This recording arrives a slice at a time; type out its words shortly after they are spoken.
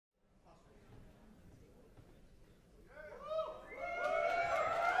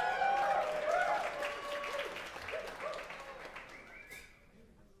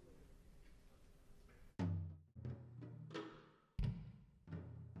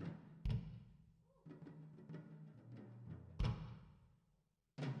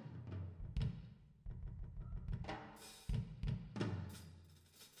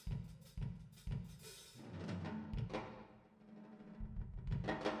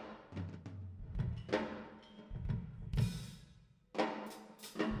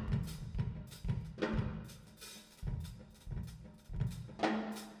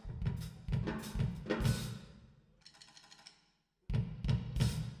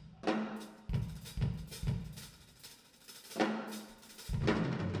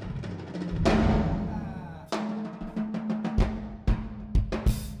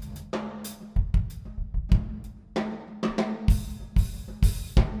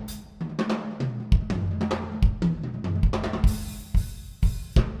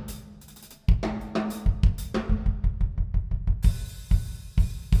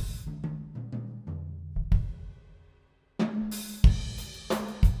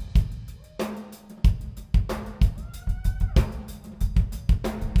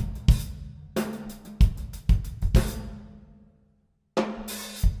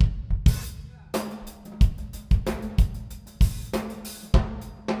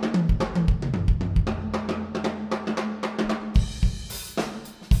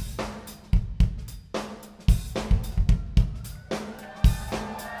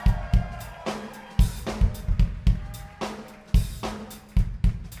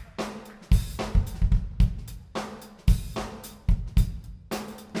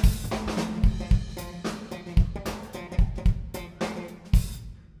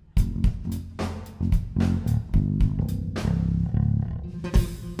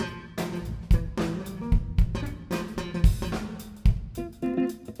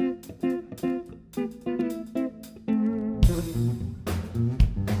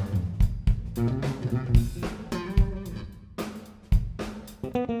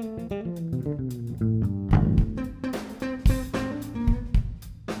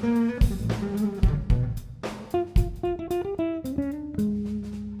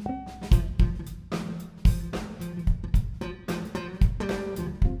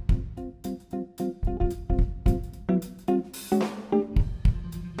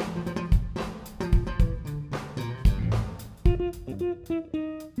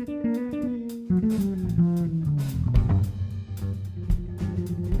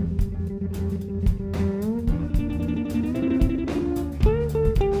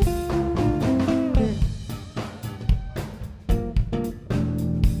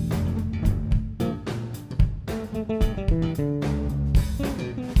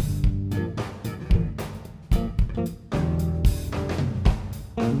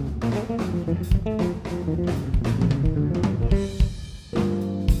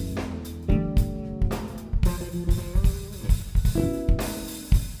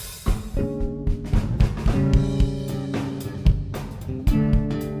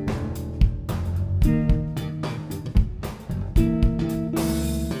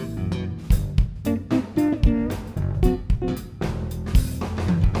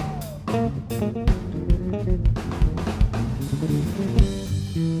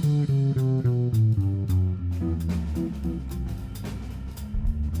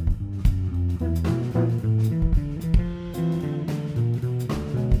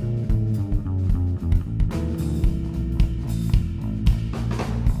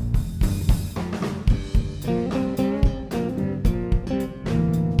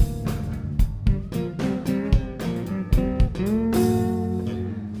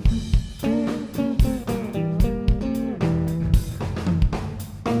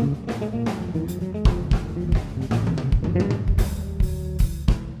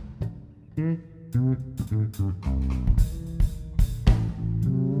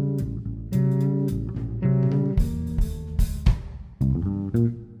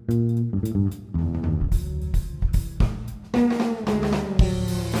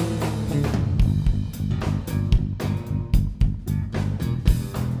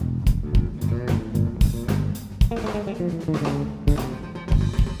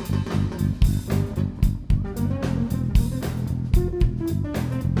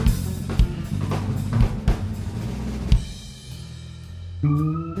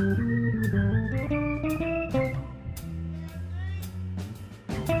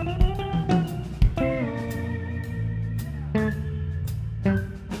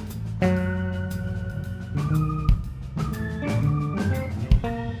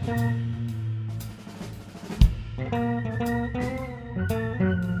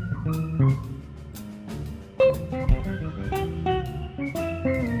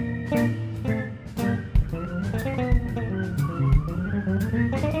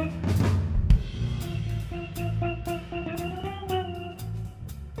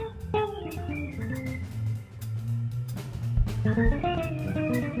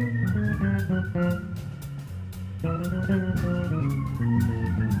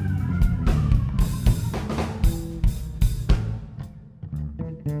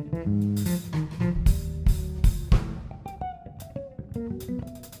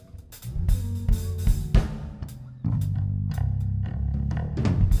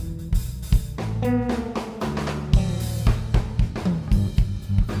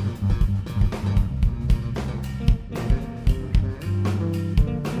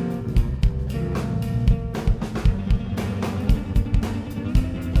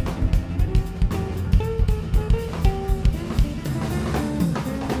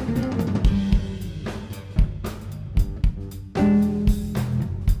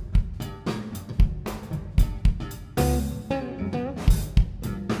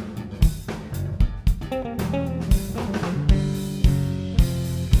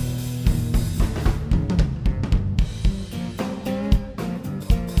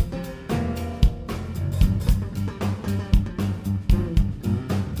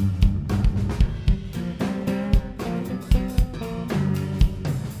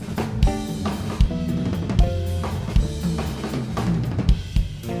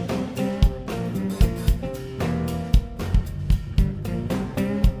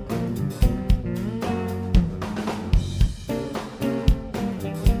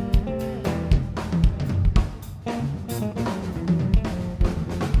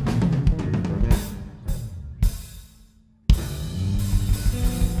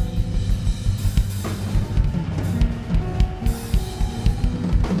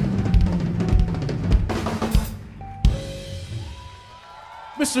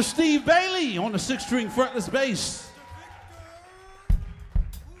Mr. Steve Bailey on the 6-string fretless bass.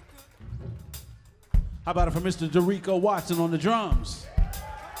 How about it for Mr. Derico Watson on the drums?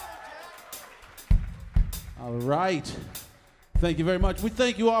 All right. Thank you very much. We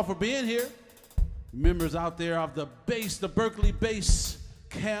thank you all for being here. Members out there of the Berklee Bass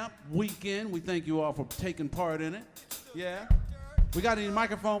Camp Weekend, we thank you all for taking part in it. Yeah? We got any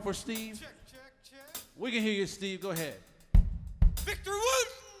microphone for Steve? Check, check, check. We can hear you, Steve. Go ahead. Victor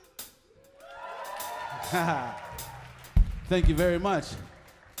Wooten! Thank you very much.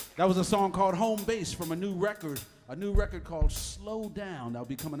 That was a song called Home Base from a new record called Slow Down. That'll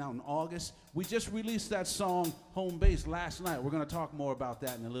be coming out in August. We just released that song Home Base last night. We're going to talk more about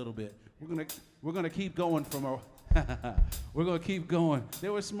that in a little bit. We're going to keep going from a we're going to keep going. They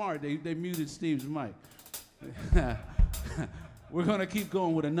were smart. They muted Steve's mic. We're going to keep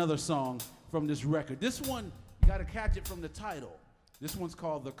going with another song from this record. This one, you got to catch it from the title. This one's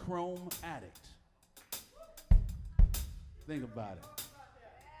called The Chrome Addict. Think about it.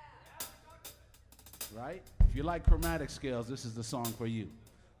 Right? If you like chromatic scales, this is the song for you.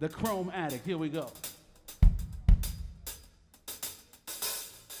 The Chrome Addict. Here we go.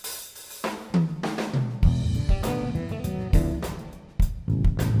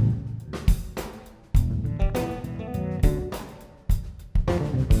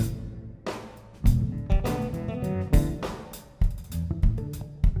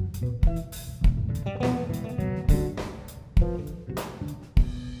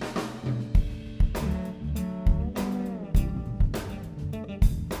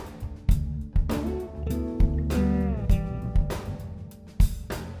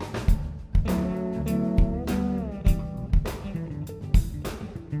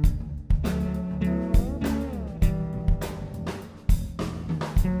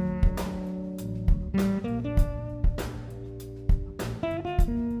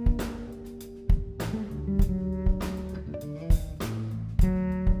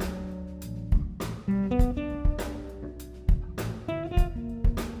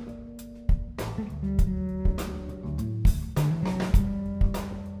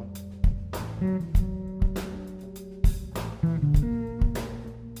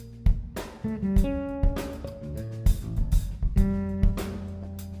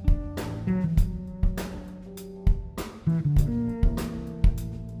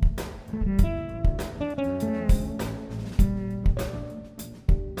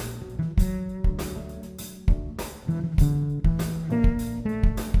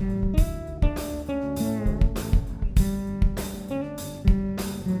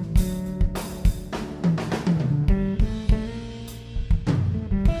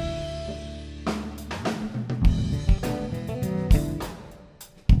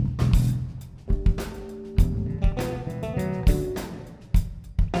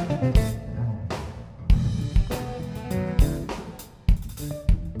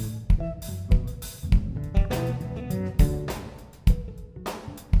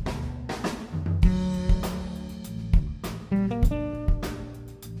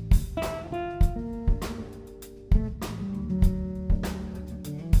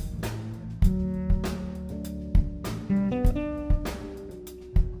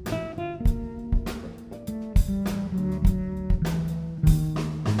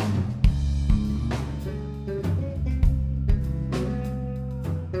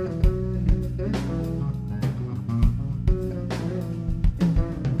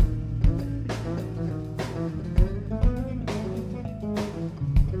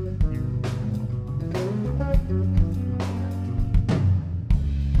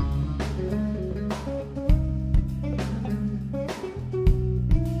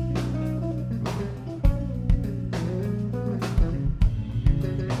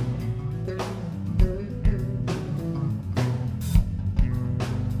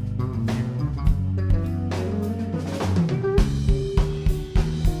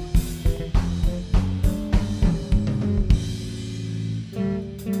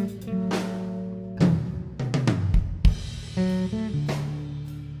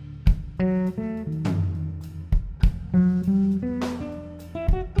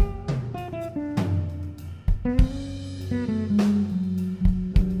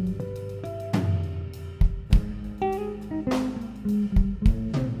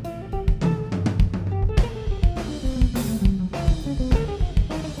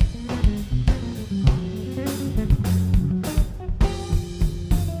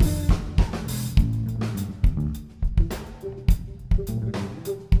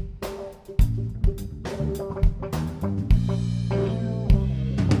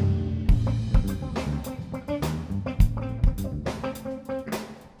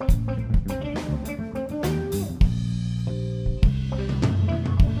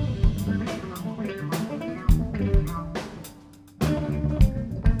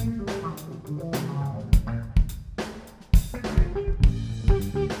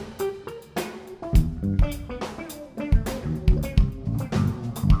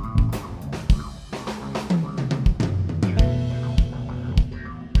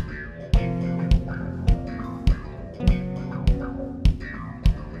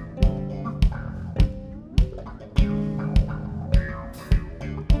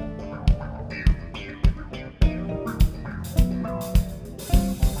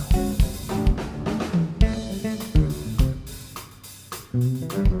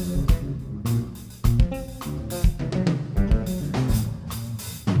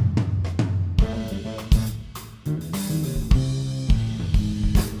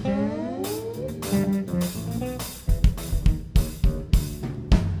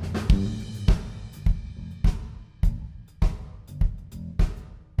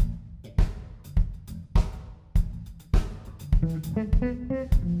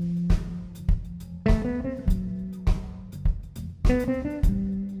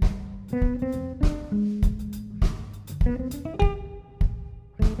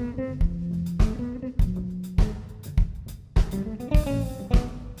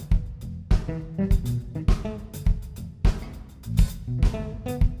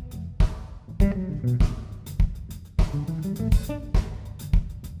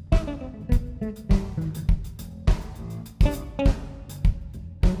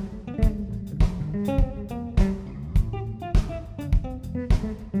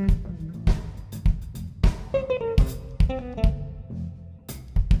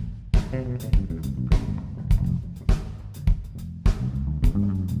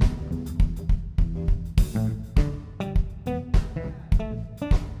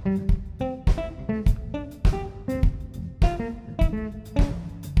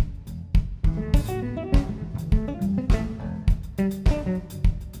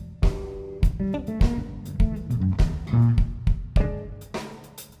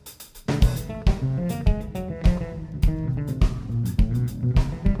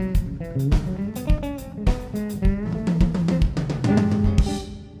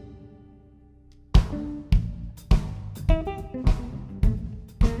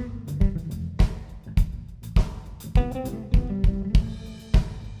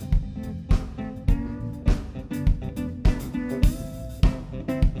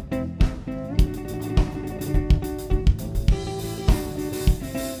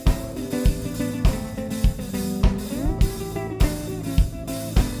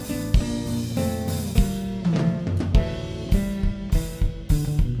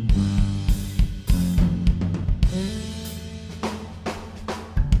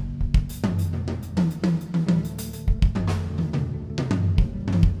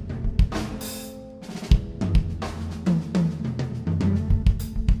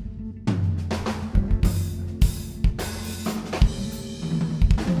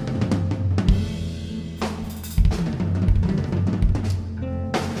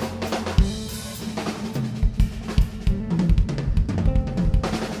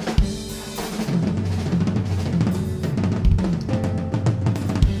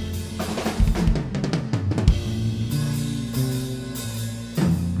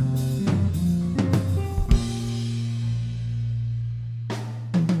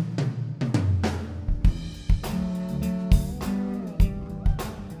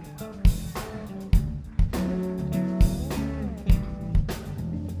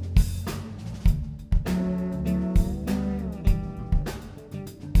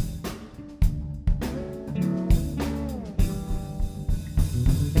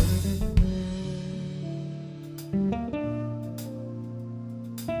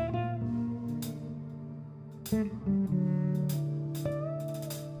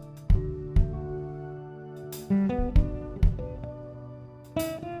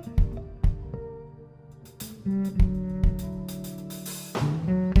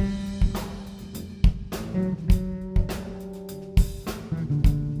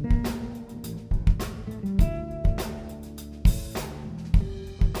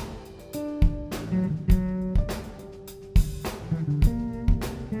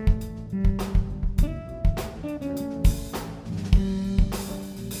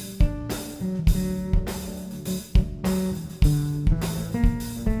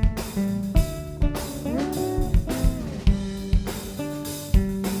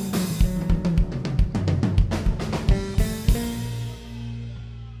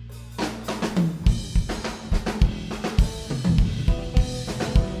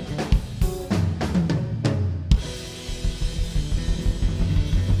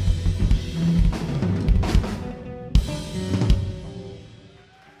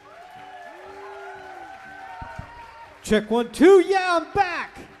 Check 1, 2. Yeah, I'm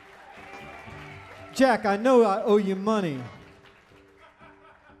back. Jack, I know I owe you money,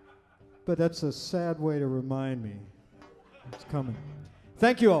 but that's a sad way to remind me. It's coming.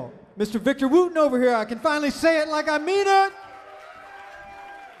 Thank you all. Mr. Victor Wooten over here. I can finally say it like I mean it.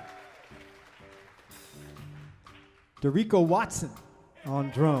 Derico Watson on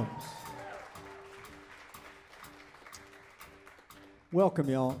drums. Welcome,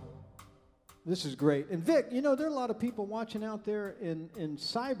 y'all. This is great. And Vic, you know, there are a lot of people watching out there in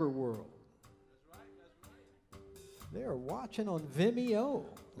cyber world. That's right. They are watching on Vimeo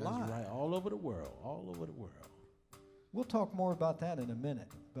live. That's right, all over the world, all over the world. We'll talk more about that in a minute,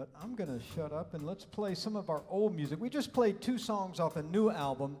 but I'm going to shut up and let's play some of our old music. We just played 2 songs off a new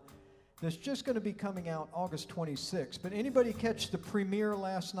album that's just going to be coming out August 26th. But anybody catch the premiere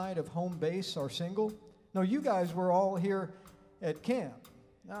last night of Home Base, our single? No, you guys were all here at camp.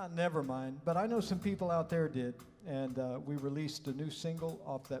 Never mind. But I know some people out there did. And we released a new single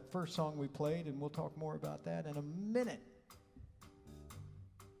off that first song we played, and we'll talk more about that in a minute.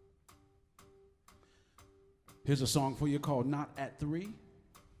 Here's a song for you called Not at 3.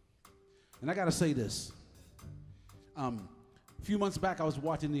 And I got to say this. A few months back, I was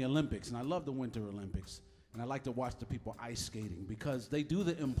watching the Olympics, and I love the Winter Olympics. And I like to watch the people ice skating because they do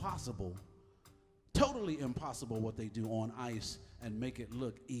the impossible, totally impossible what they do on ice and make it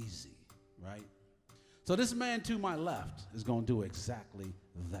look easy, right? So this man to my left is going to do exactly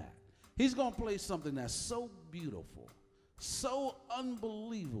that. He's going to play something that's so beautiful, so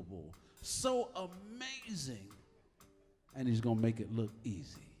unbelievable, so amazing, and he's going to make it look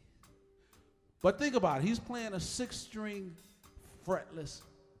easy. But think about it. He's playing a 6-string fretless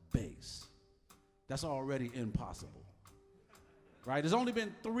bass. That's already impossible, right? There's only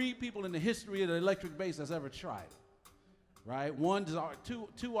been 3 people in the history of the electric bass that's ever tried it, right?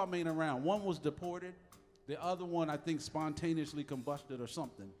 Two I mean around. One was deported. The other one, I think, spontaneously combusted or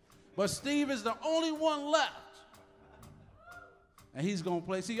something. But Steve is the only one left. And he's going to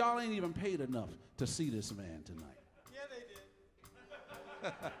play. See, y'all ain't even paid enough to see this man tonight. Yeah, they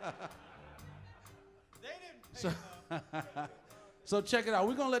did. They didn't pay enough. So check it out.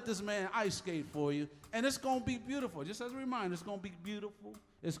 We're going to let this man ice skate for you. And it's going to be beautiful. Just as a reminder, it's going to be beautiful.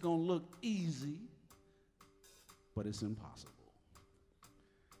 It's going to look easy. But it's impossible.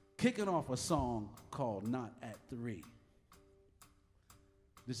 Kicking off a song called Not at 3.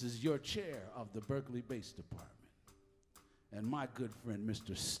 This is your chair of the Berklee Bass Department and my good friend,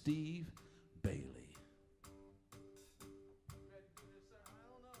 Mr. Steve Bailey. Ready for this, sir? I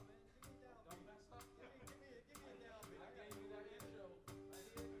don't know, man. Give me a downbeat. Don't mess up. Give me a downbeat. I gave you that intro right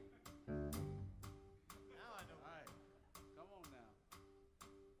here. Now I know. All right. Come on now.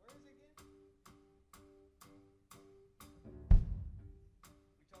 Where is it again?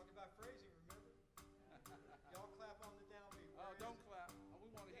 We talked about phrasing, remember? Y'all clap on the downbeat. Oh, don't clap. We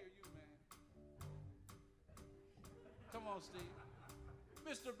want to hear you, man. Come on, Steve.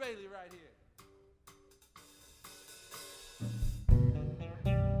 Mr. Bailey right here.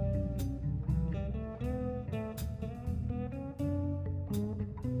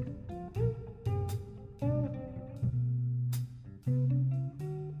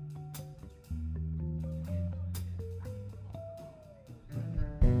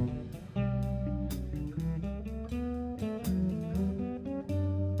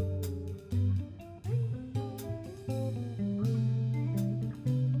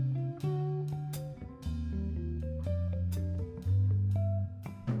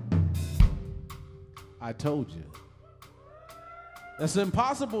 I told you. That's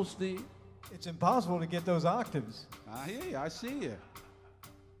impossible, Steve. It's impossible to get those octaves. I hear you. I see you.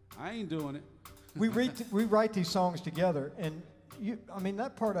 I ain't doing it. We write these songs together, and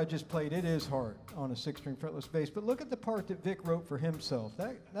that part I just played, it is hard on a 6-string fretless bass. But look at the part that Vic wrote for himself.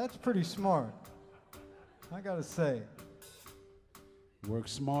 That's pretty smart, I gotta say. Work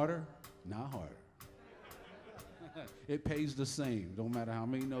smarter, not harder. It pays the same, don't matter how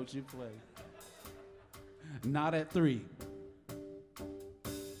many notes you play. Not at 3.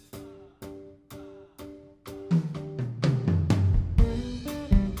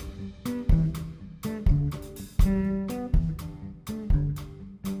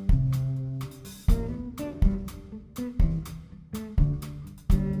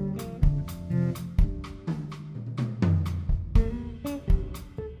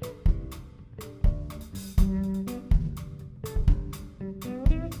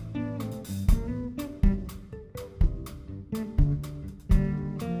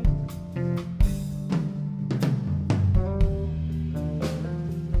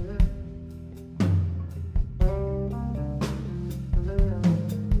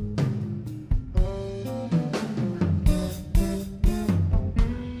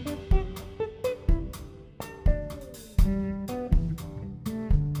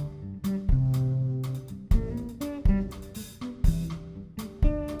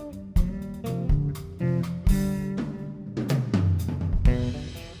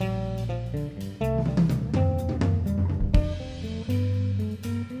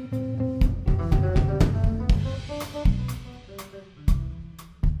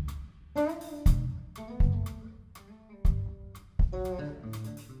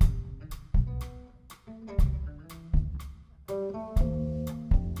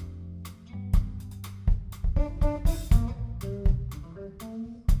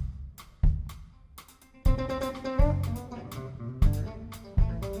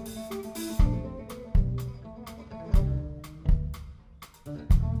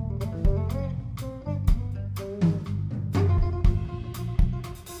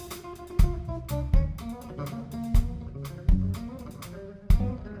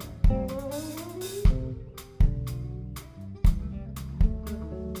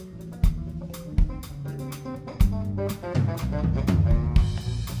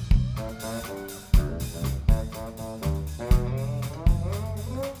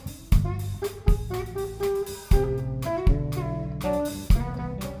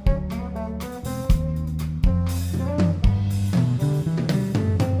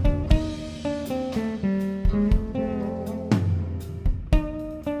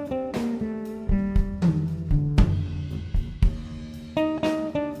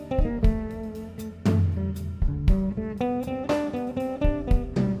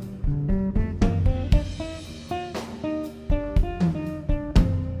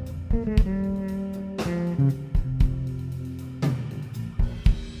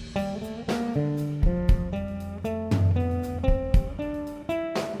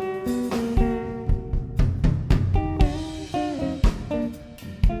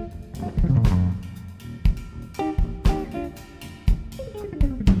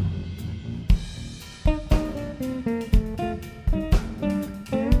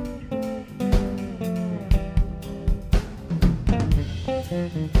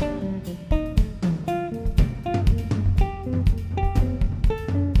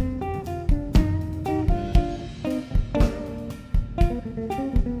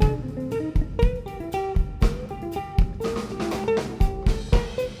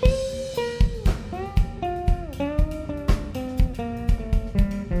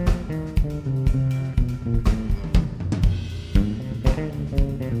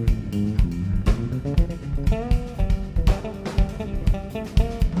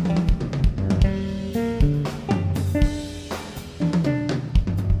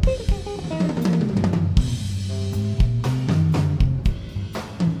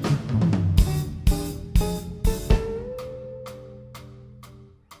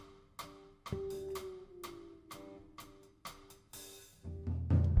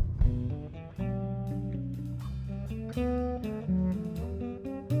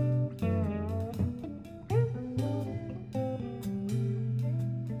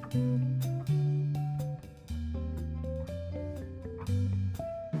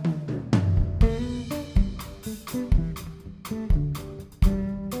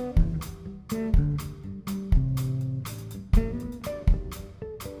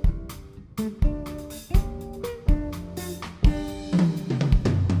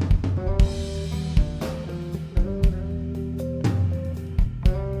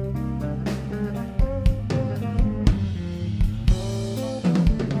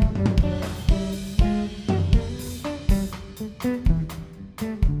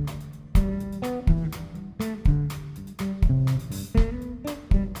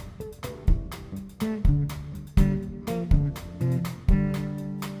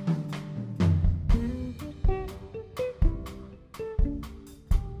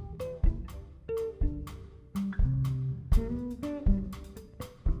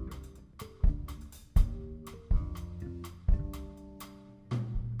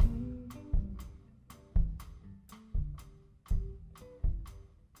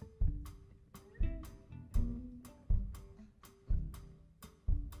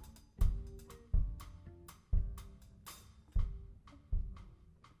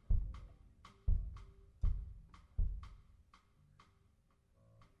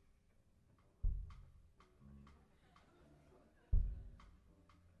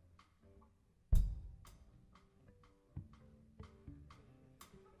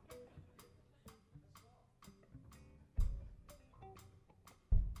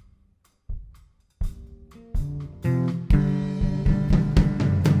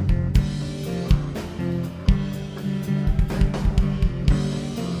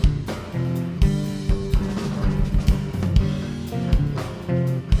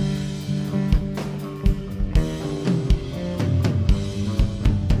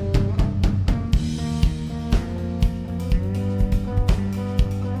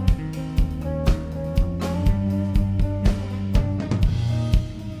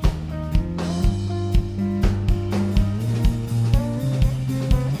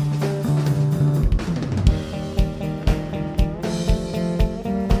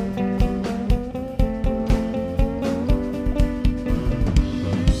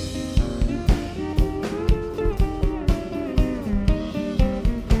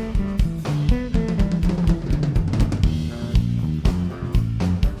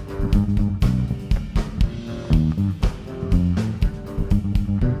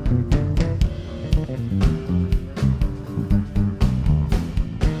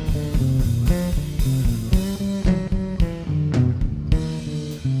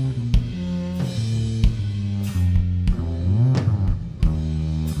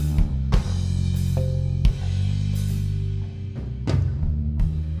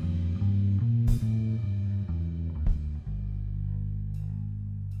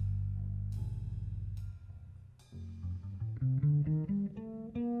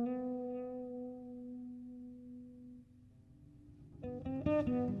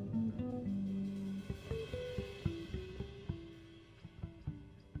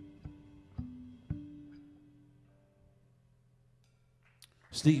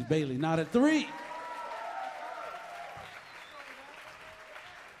 Steve Bailey, not at 3.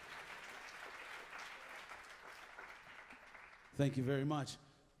 Thank you very much.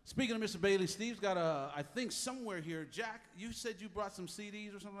 Speaking of Mr. Bailey, Steve's got I think somewhere here, Jack, you said you brought some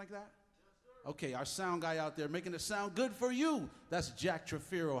CDs or something like that? Okay, our sound guy out there making it sound good for you. That's Jack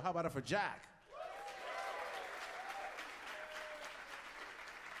Trefiro. How about it for Jack?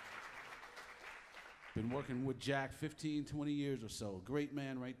 Been working with Jack 15, 20 years or so. Great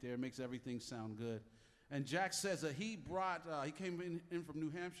man right there, makes everything sound good. And Jack says that he brought, he came in from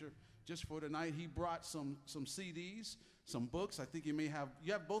New Hampshire just for tonight. He brought some CDs, some books. I think you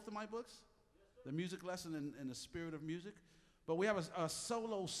have both of my books? The Music Lesson and The Spirit of Music. But we have a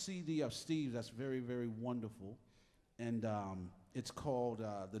solo CD of Steve's that's very, very wonderful. And it's called,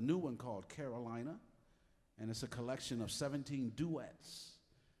 the new one called Carolina. And it's a collection of 17 duets.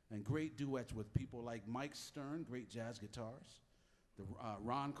 And great duets with people like Mike Stern, great jazz guitarist.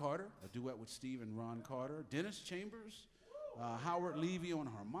 Ron Carter, a duet with Steve and Ron Carter. Dennis Chambers, Howard Levy on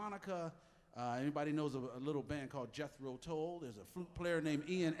harmonica. Anybody knows a little band called Jethro Tull? There's a flute player named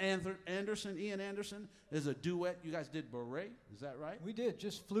Ian Anderson. Ian Anderson is a duet. You guys did Bourrée, is that right? We did,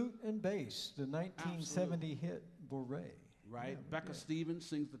 just flute and bass, the 1970 hit Bourrée. Right. Yeah, Becca Stevens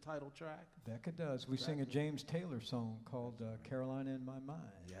sings the title track. Becca does. We sing a James Taylor song called Carolina in My Mind.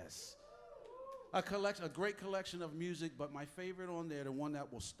 Yes. a great collection of music, but my favorite on there, the one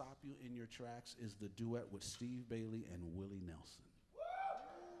that will stop you in your tracks, is the duet with Steve Bailey and Willie Nelson.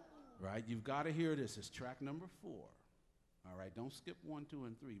 Right? You've got to hear this. It's track number 4. All right? Don't skip 1, 2,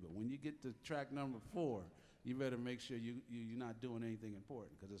 and 3. But when you get to track number 4, you better make sure you're not doing anything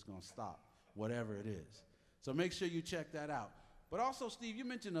important, because it's going to stop whatever it is. So make sure you check that out. But also, Steve, you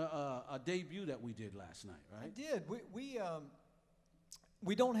mentioned a debut that we did last night, right? I did.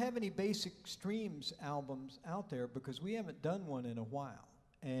 We don't have any Basic Streams albums out there because we haven't done one in a while.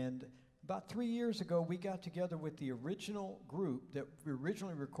 And about 3 years ago, we got together with the original group that we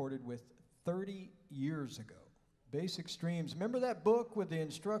originally recorded with 30 years ago. Basic Streams. Remember that book with the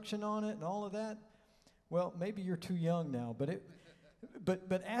instruction on it and all of that? Well, maybe you're too young now,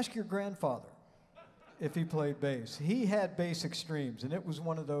 but ask your grandfather if he played bass. He had Basic Streams, and it was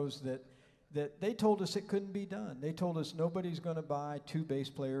one of those that they told us it couldn't be done. They told us nobody's going to buy 2 bass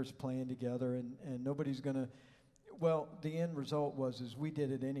players playing together, and nobody's going to. Well, the end result was we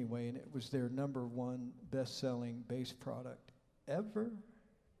did it anyway, and it was their #1 best-selling bass product ever.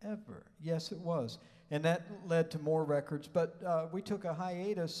 Yes, it was. And that led to more records. But we took a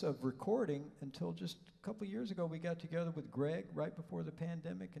hiatus of recording until just a couple years ago. We got together with Greg right before the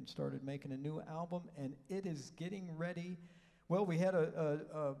pandemic and started making a new album, and it is getting ready. Well, we had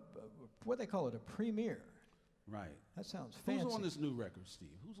what they call it, a premiere. Right. That sounds fancy. Who's on this new record, Steve?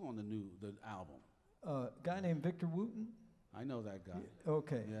 Who's on the album? A guy named Victor Wooten. I know that guy.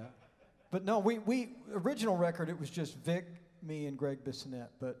 Okay. Yeah. But no, we original record, it was just Vic, me, and Greg Bissonette.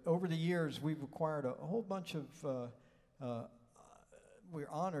 But over the years, we've acquired a whole bunch of, we're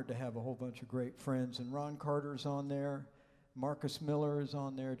honored to have a whole bunch of great friends. And Ron Carter's on there. Marcus Miller is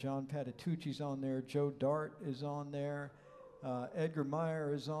on there. John Patitucci's on there. Joe Dart is on there. Edgar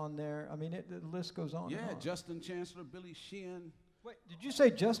Meyer is on there. I mean, the list goes on. Yeah, and on. Justin Chancellor, Billy Sheehan. Wait, did you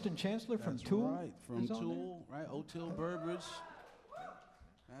say Justin Chancellor from Tool? That's right, from Tool, right? Otil Burbridge.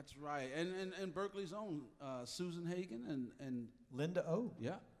 That's right. And Berklee's own Susan Hagen and Linda O.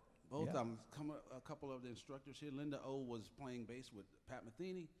 Yeah. Both Yeah. A couple of the instructors here. Linda O was playing bass with Pat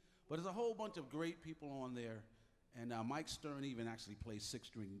Metheny. But there's a whole bunch of great people on there. And Mike Stern even actually plays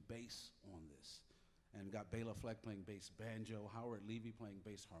 6-string bass on this. And got Bela Fleck playing bass banjo, Howard Levy playing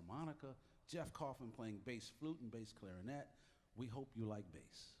bass harmonica, Jeff Coffin playing bass flute and bass clarinet. We hope you like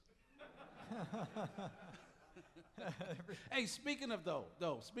bass. Hey, speaking of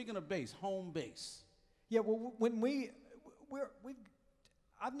bass, home bass. Yeah, well, when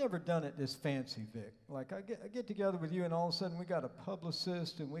I've never done it this fancy, Vic. Like I get together with you, and all of a sudden we got a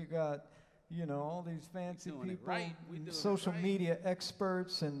publicist, and we got all these fancy people, right. social media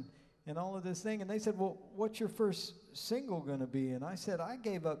experts, and all of this thing. And they said, "Well, what's your first single going to be?" And I said, "I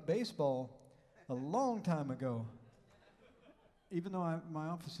gave up baseball a long time ago." Even though my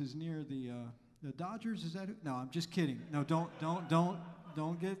office is near the Dodgers, is that who? No, I'm just kidding. No,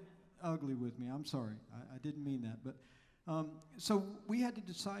 don't get ugly with me. I'm sorry. I didn't mean that. But so we had to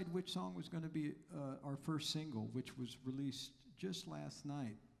decide which song was going to be our first single, which was released just last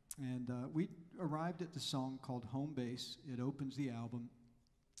night. And we arrived at the song called Home Base. It opens the album.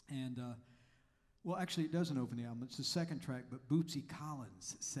 And, well, actually, it doesn't open the album. It's the second track, but Bootsy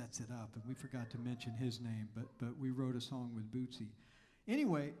Collins sets it up. And we forgot to mention his name, but we wrote a song with Bootsy.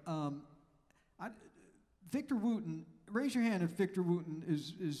 Anyway, Victor Wooten, raise your hand if Victor Wooten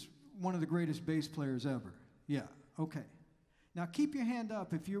is one of the greatest bass players ever. Yeah, okay. Now, keep your hand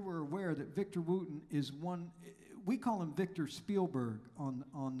up if you were aware that Victor Wooten is we call him Victor Spielberg on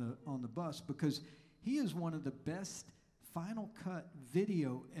the bus because he is one of the best Final Cut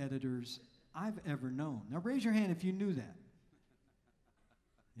video editors I've ever known. Now, raise your hand if you knew that.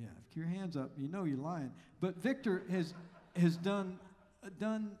 Yeah, if your hand's up, you know you're lying. But Victor has done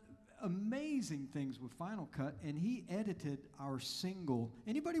amazing things with Final Cut, and he edited our single.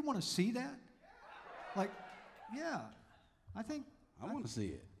 Anybody want to see that? Like, yeah, I think I want to see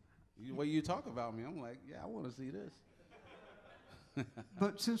it. The way you talk about me, I'm like, yeah, I want to see this.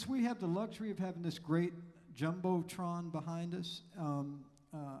 But since we have the luxury of having this great Jumbotron behind us,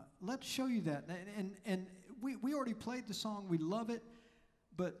 let's show you that. And we already played the song. We love it.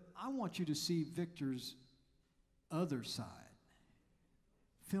 But I want you to see Victor's other side,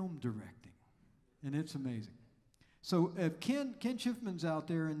 film directing. And it's amazing. So if Ken Schiffman's out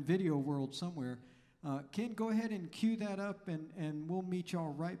there in video world somewhere, Ken, go ahead and cue that up, and we'll meet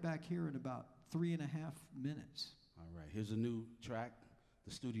y'all right back here in about 3.5 minutes. All right, here's a new track,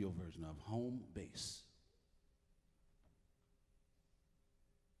 the studio version of Home Base.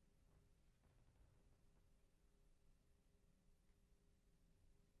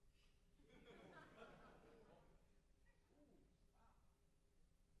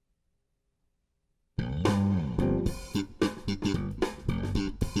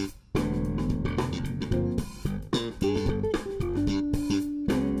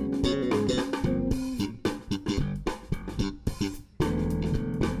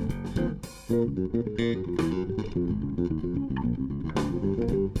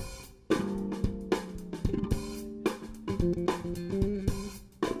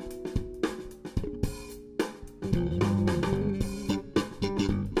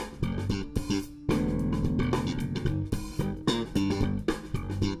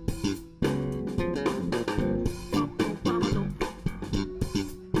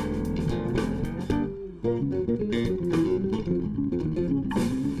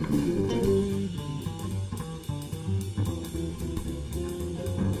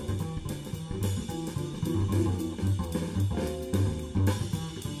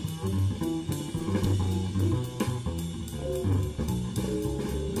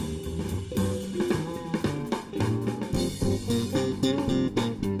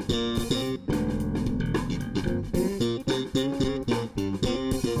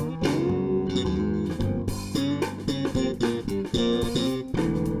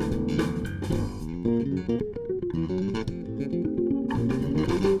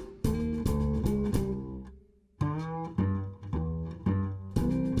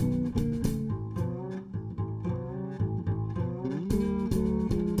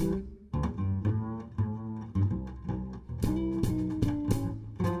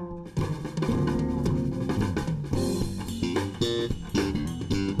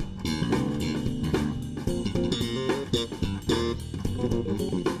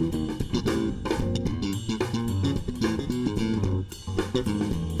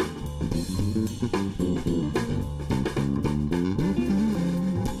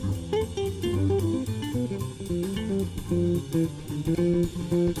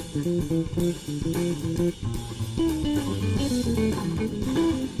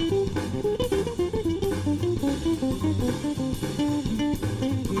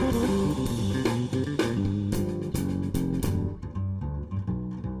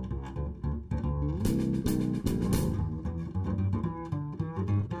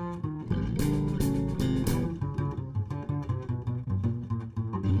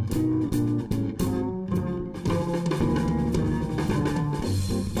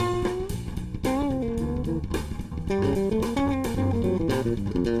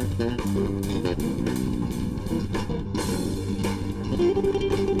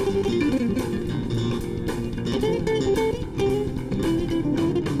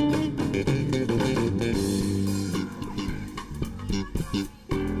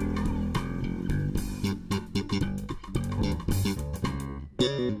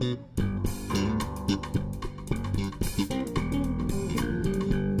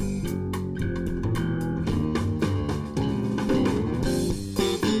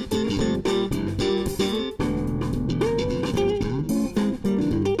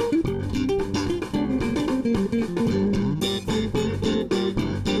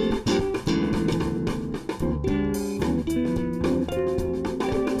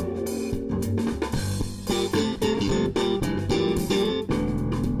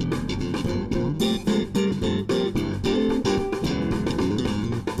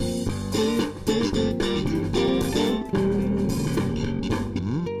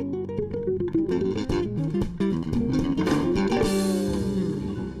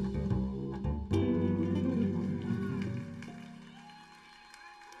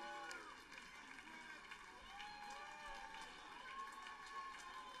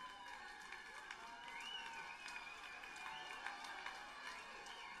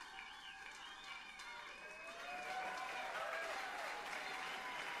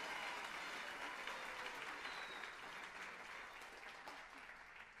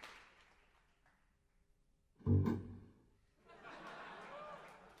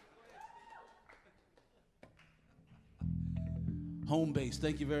 Home base,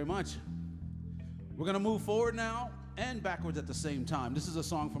 thank you very much. We're gonna move forward now and backwards at the same time. This is a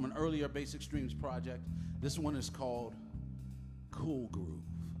song from an earlier Basic Streams project. This one is called Cool Groove.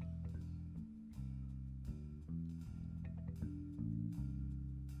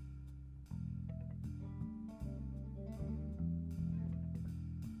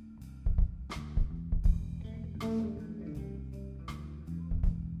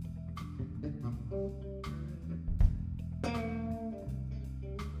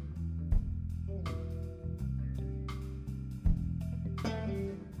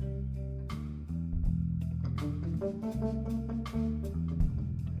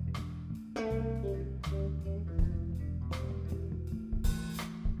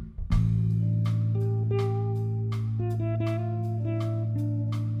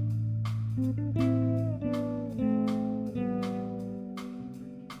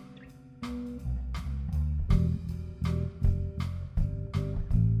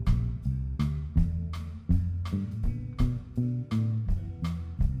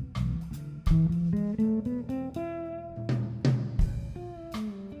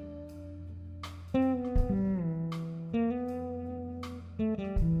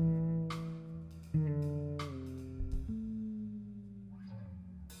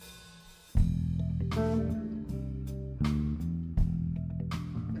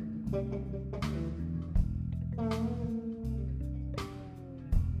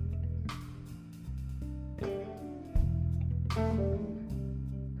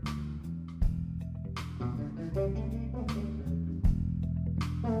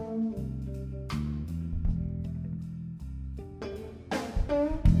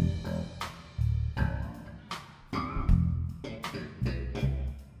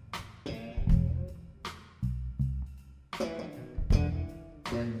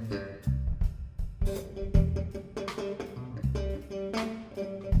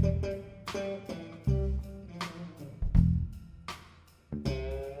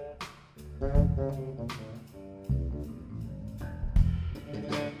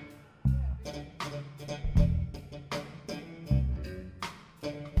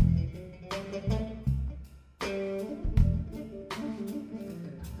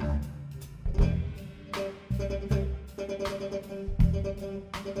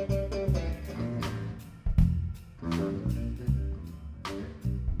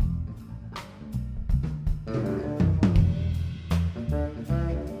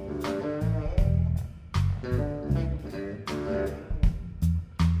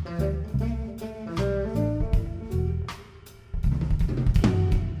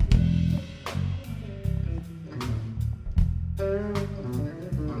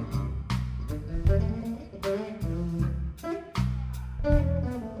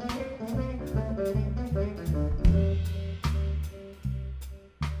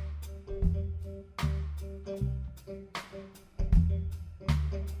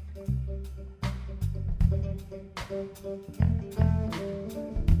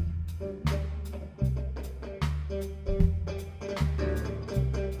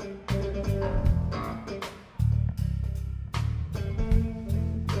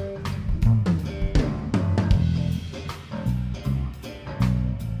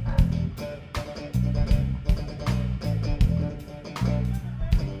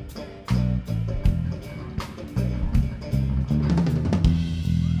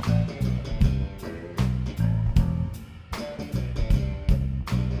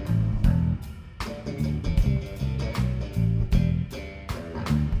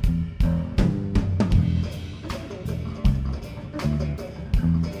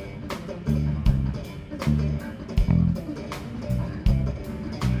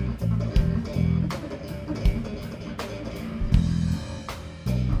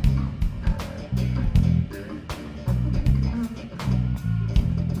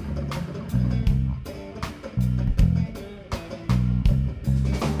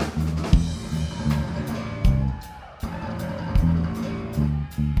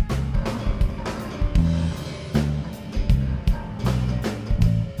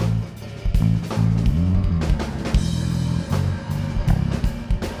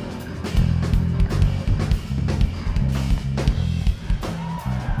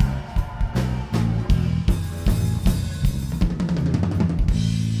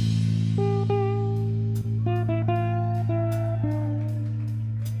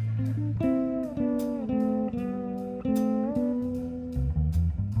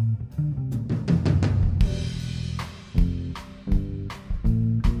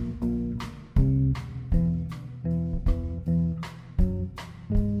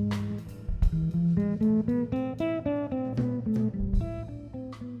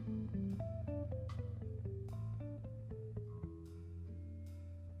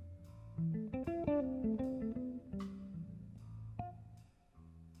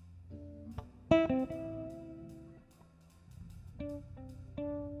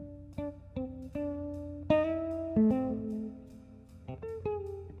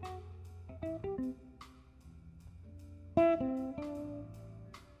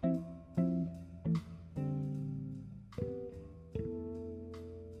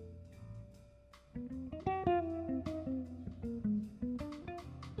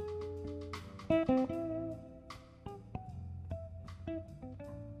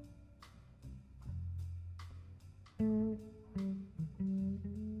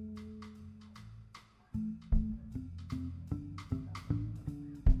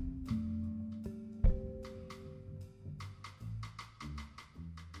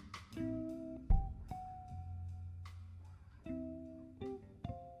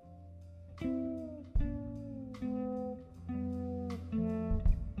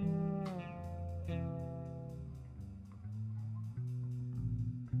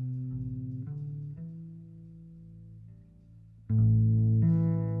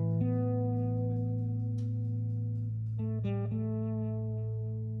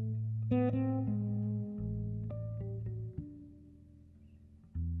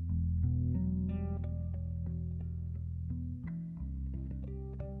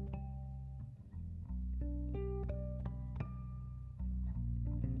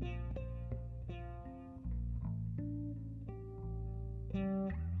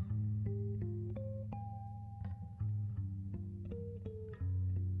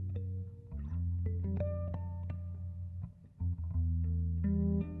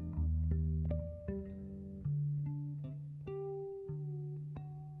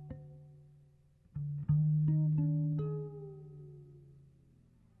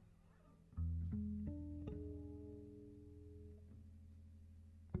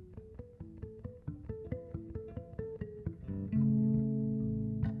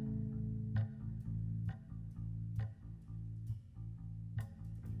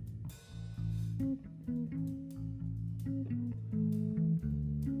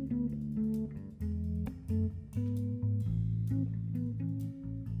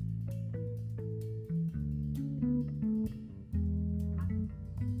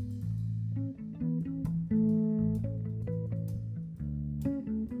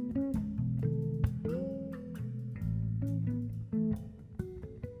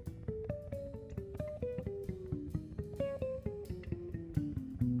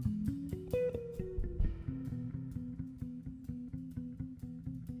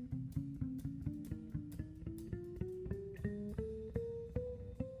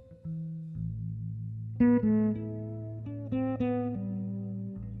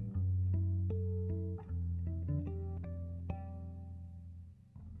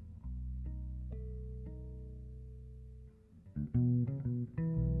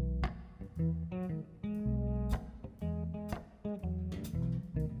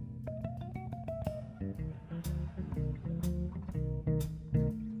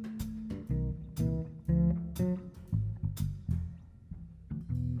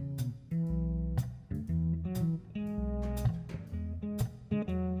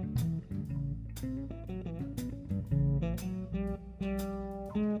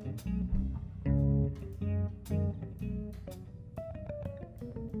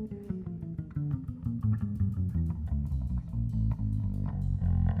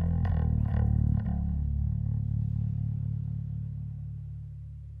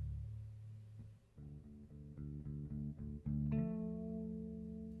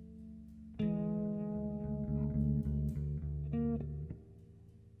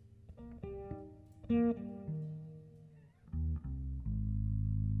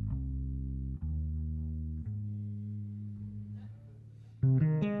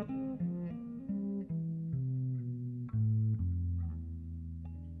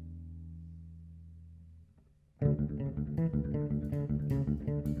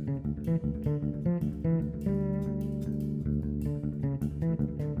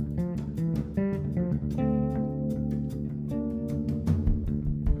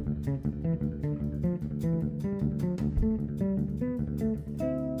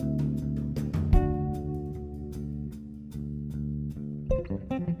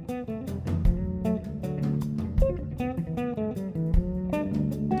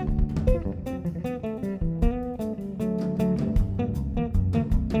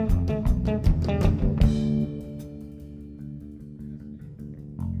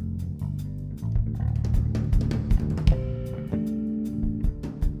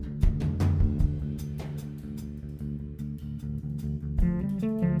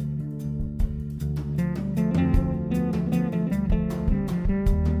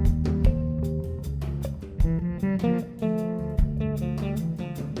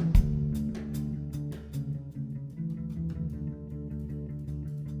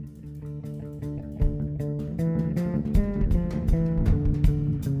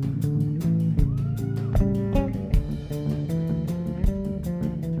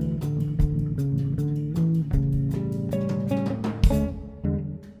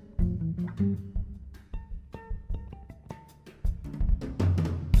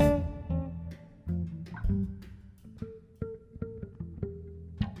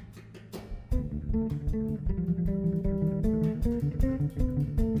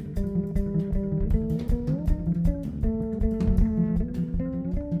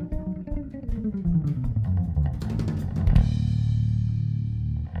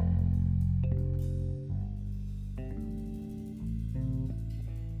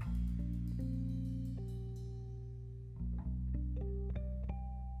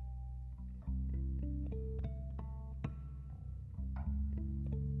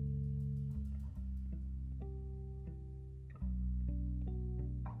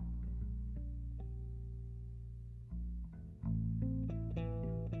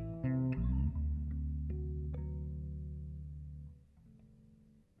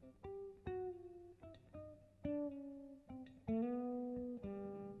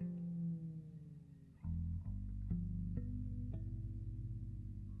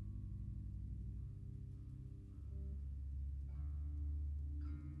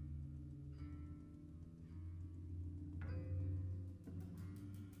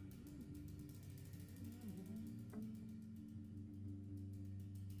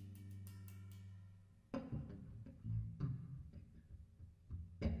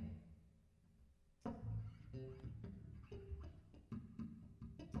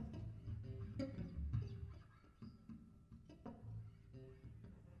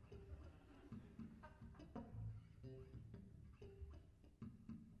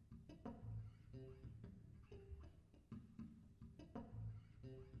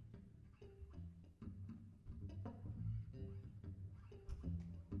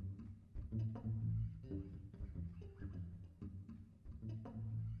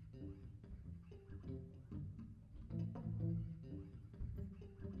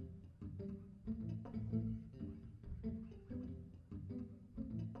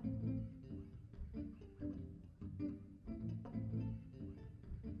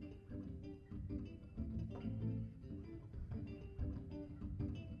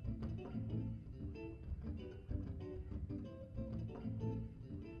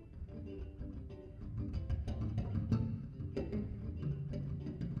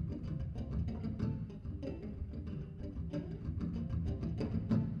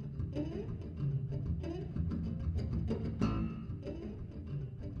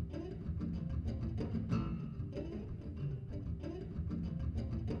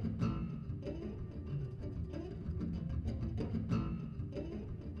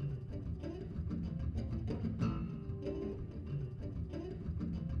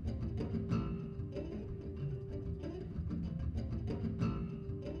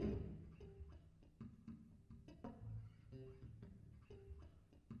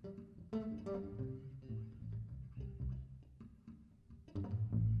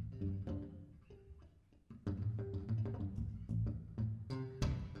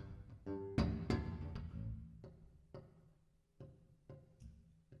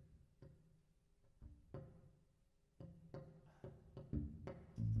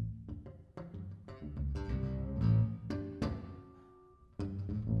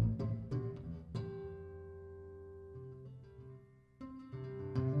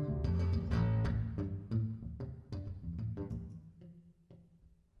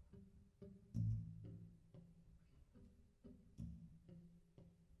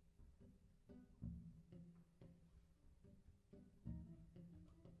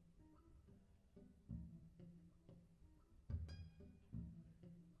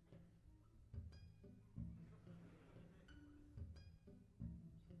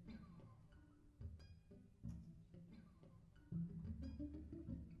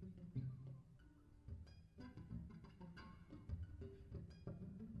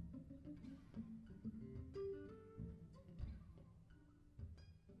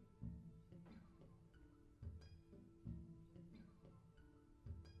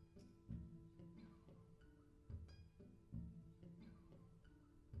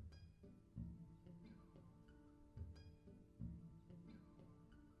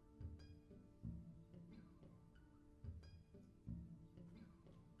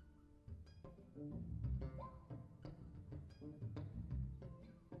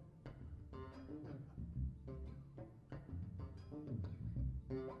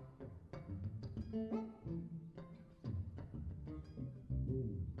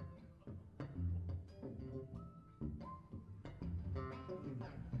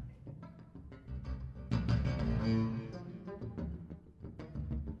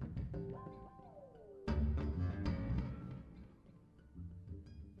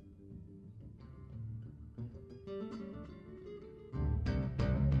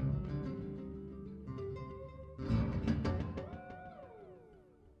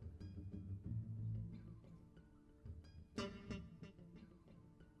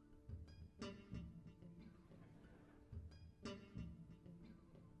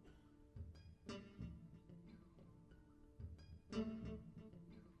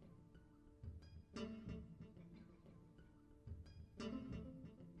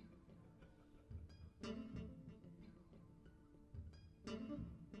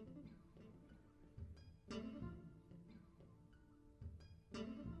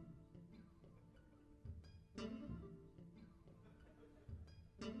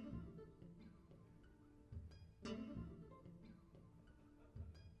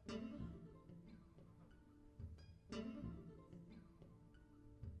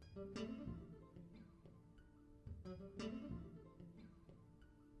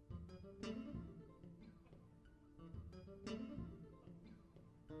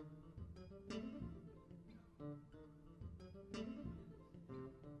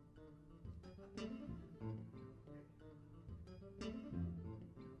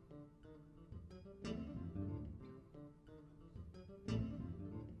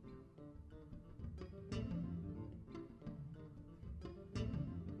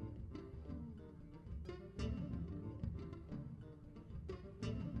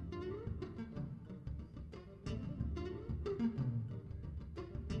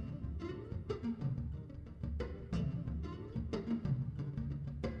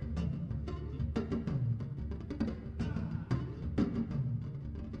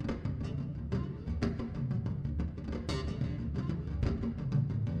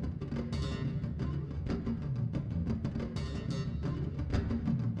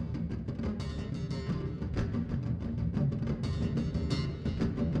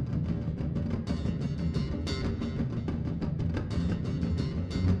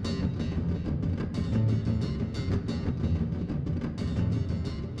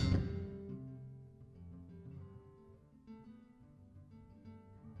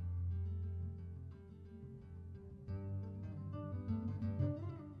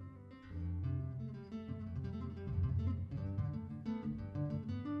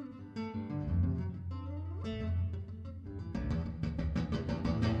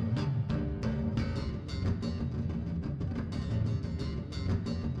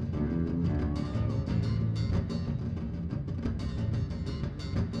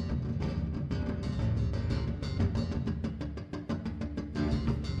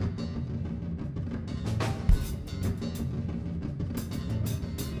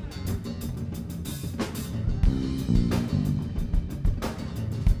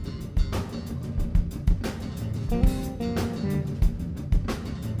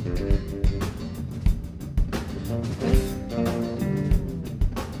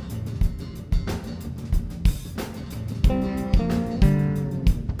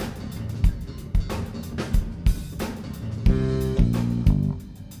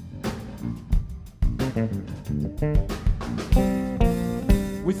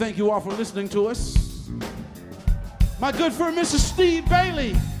 thank you all for listening to us. My good friend, Mr. Steve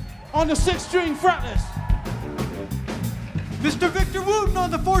Bailey, on the 6-string fretless. Mr. Victor Wooten on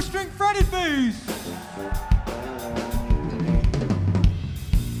the 4-string fretted bass.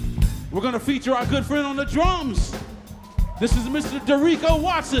 We're gonna feature our good friend on the drums. This is Mr. Derico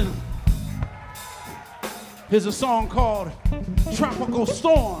Watson. Here's a song called Tropical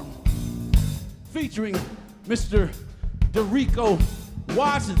Storm, featuring Mr. Derico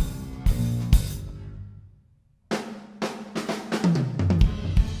Watson.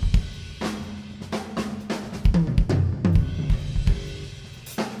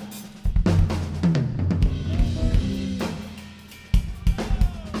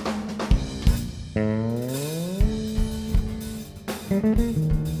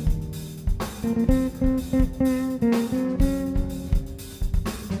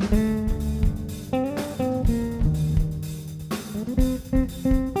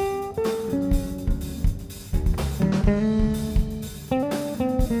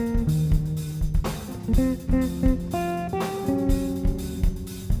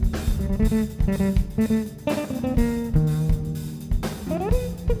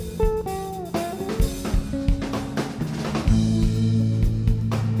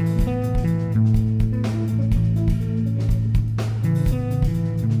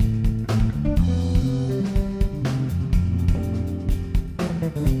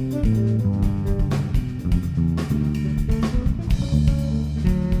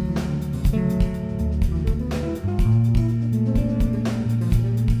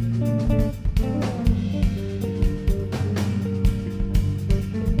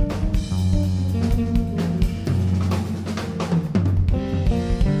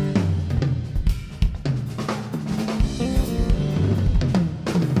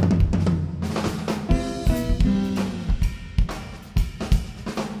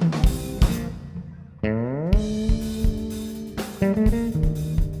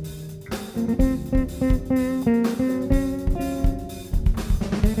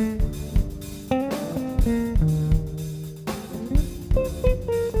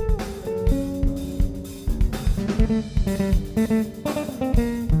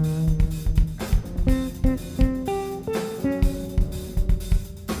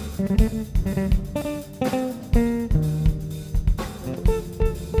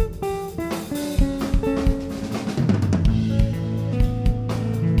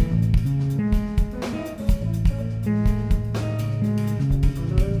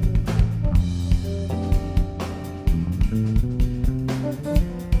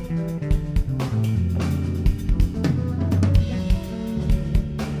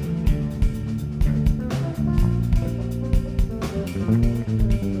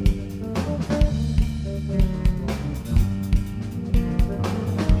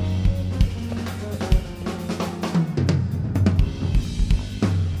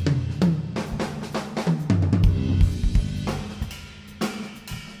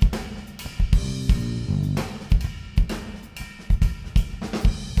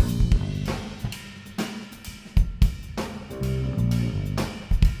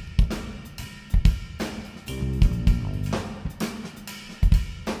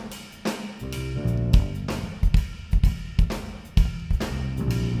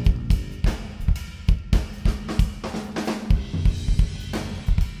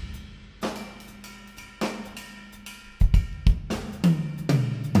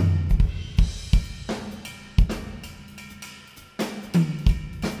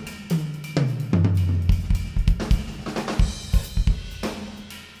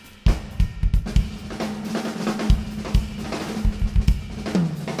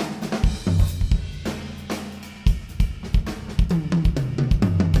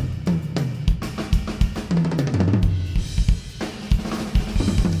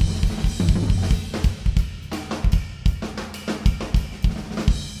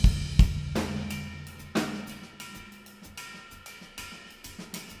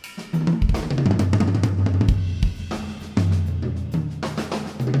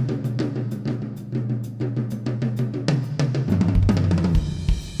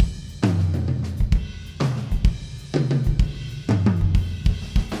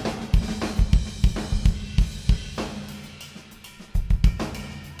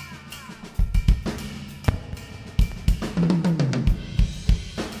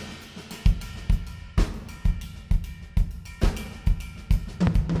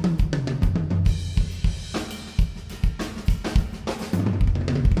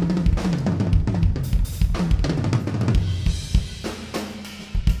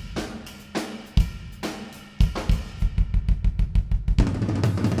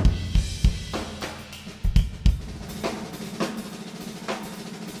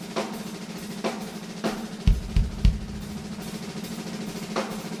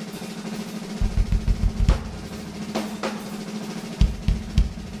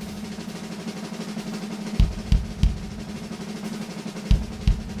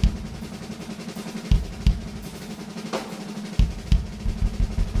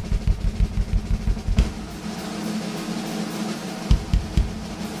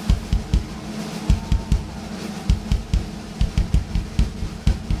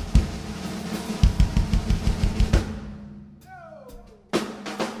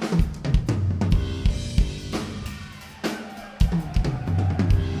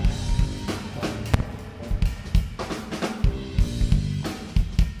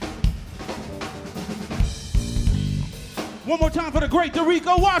 One more time for the great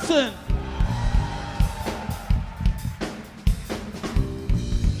Derico Watson.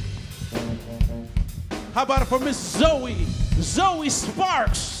 How about it for Miss Zoe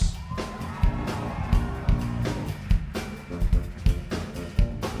Sparks?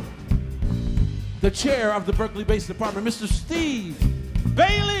 The chair of the Berklee Bass Department, Mr. Steve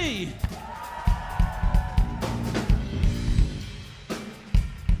Bailey.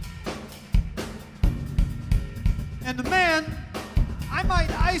 And the man, I might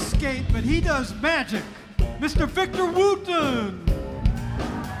ice skate, but he does magic, Mr. Victor Wooten.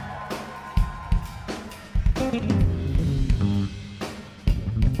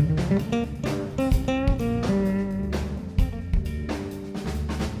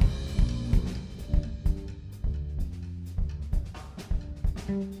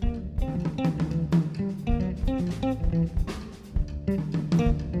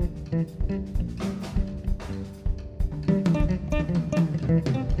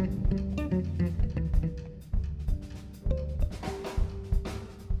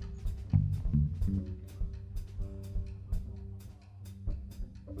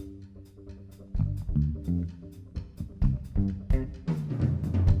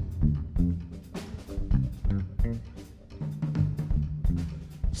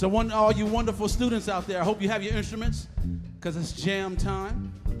 So all you wonderful students out there, I hope you have your instruments, because it's jam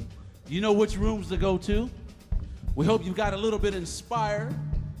time. You know which rooms to go to. We hope you got a little bit inspired,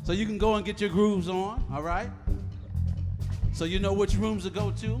 so you can go and get your grooves on, all right? So you know which rooms to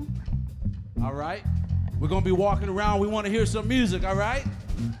go to, all right? We're gonna be walking around. We wanna hear some music, all right?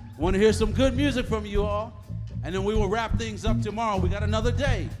 Wanna hear some good music from you all, and then we will wrap things up tomorrow. We got another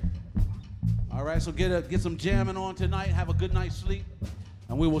day. All right, so get some jamming on tonight, have a good night's sleep,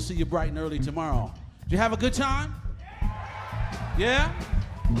 and we will see you bright and early tomorrow. Did you have a good time? Yeah?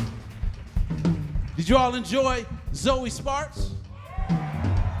 Did you all enjoy Zoe Sparks?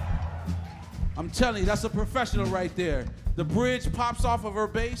 I'm telling you, that's a professional right there. The bridge pops off of her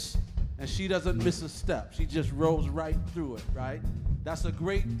bass, and she doesn't miss a step. She just rolls right through it, right? That's a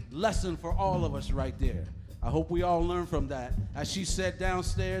great lesson for all of us right there. I hope we all learn from that. As she said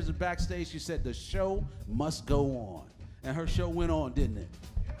downstairs and backstage, she said the show must go on. And her show went on, didn't it?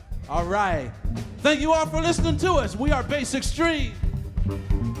 All right. Thank you all for listening to us. We are Bass Extreme.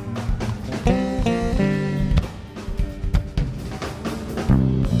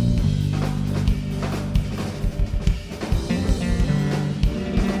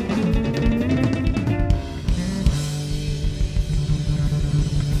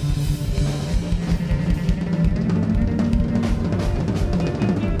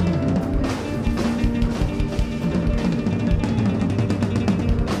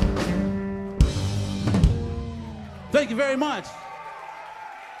 Thank you very much.